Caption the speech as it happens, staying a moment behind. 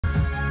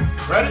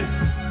Ready?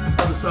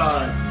 Other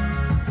side.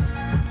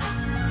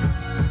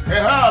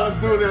 Hey, ha, let's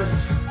do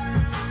this.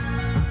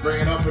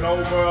 Bring it up and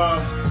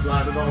over.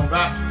 Slide it on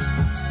back.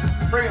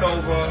 Bring it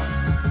over.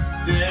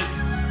 Dig.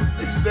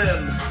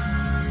 Extend.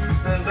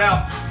 Extend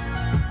out.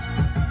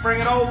 Bring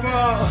it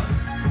over.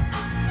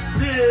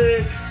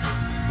 Dig.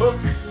 Hook.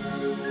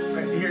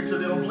 Right here to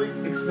the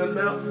oblique. Extend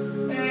out.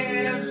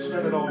 And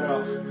spin it on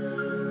out.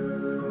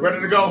 Ready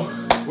to go.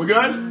 We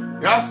good?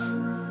 Yes?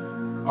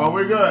 Are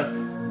we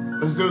good?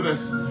 Let's do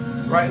this.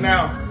 Right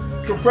now,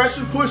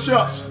 compression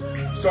push-ups.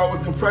 Start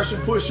with compression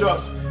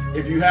push-ups.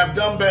 If you have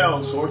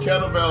dumbbells or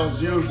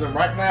kettlebells, use them.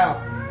 Right now,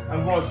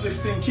 I'm going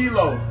 16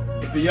 kilo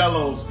with the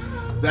yellows.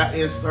 That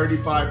is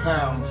 35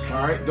 pounds,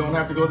 all right? Don't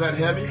have to go that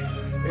heavy.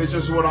 It's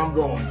just what I'm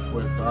going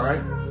with, all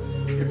right?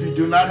 If you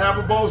do not have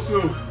a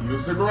BOSU,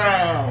 use the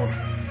ground.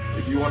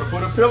 If you want to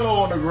put a pillow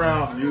on the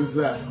ground, use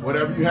that.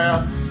 Whatever you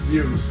have,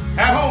 use.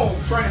 At home,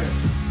 training.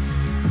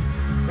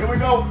 Here we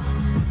go.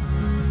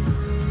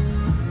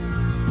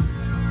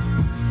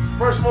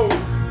 First move,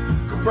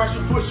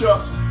 compression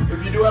push-ups.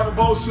 If you do have a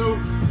BOSU,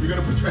 you're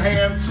gonna put your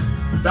hands,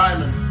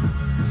 diamond,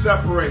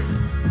 separate,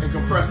 and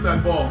compress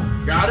that ball.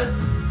 Got it?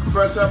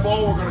 Compress that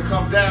ball, we're gonna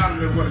come down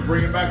and then we're gonna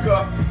bring it back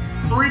up.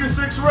 3 to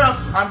 6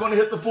 reps. I'm gonna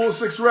hit the full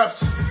 6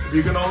 reps. If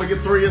you can only get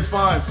 3, it's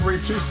fine. 3,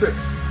 2,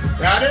 6.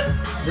 Got it?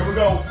 Here we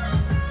go.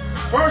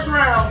 First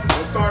round,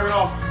 let's start it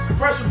off.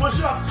 Compression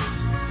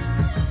push-ups.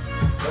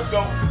 Let's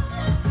go.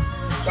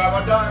 Try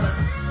my diamond.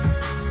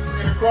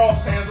 Bring it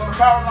across, hands on the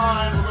power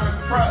line. We're gonna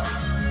compress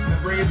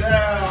and bring it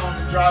down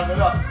and drive it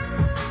up.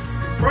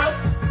 Press,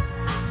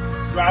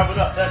 drive it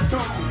up. That's 2.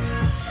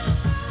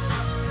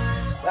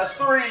 That's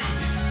 3,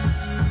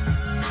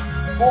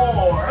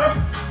 4,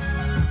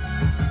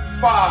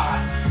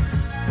 5,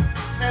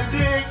 and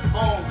dig,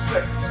 boom,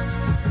 6.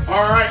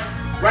 All right,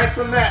 right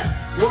from that,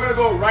 we're gonna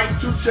go right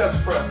to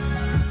chest press.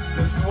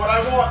 This is what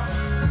I want.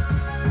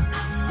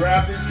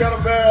 Grab these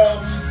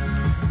kettlebells.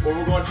 What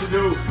we're going to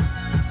do,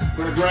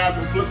 we're gonna grab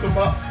and flip them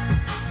up,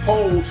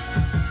 hold.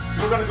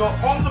 We're gonna go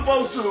on the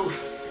BOSU.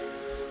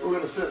 We're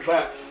gonna sit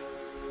back.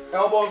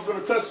 Elbow's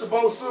gonna touch the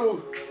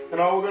BOSU,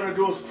 and all we're gonna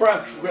do is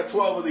press. We've got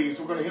 12 of these.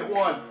 We're gonna hit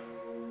 1.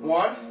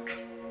 1.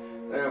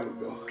 There we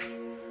go.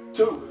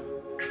 2.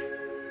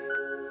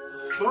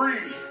 3.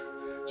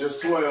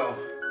 Just 12.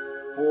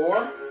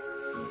 4.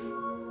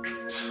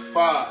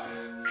 5.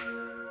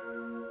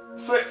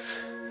 6.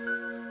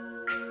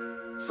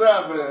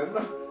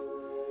 7.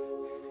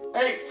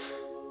 8.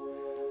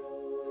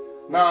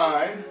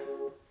 9.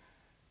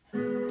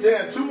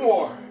 10. 2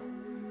 more.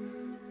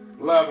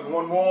 11.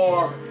 1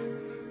 more.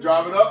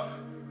 Drive it up.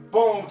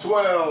 Boom.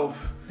 12.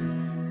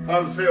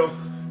 How's it feel?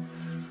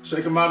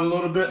 Shake them out a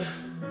little bit.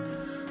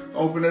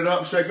 Open it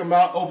up. Shake them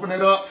out. Open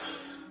it up.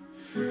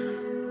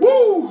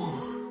 Woo!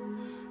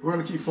 We're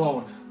going to keep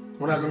flowing.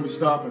 We're not going to be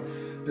stopping.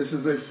 This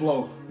is a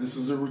flow. This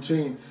is a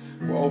routine.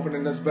 We're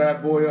opening this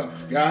bad boy up.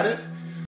 Got it?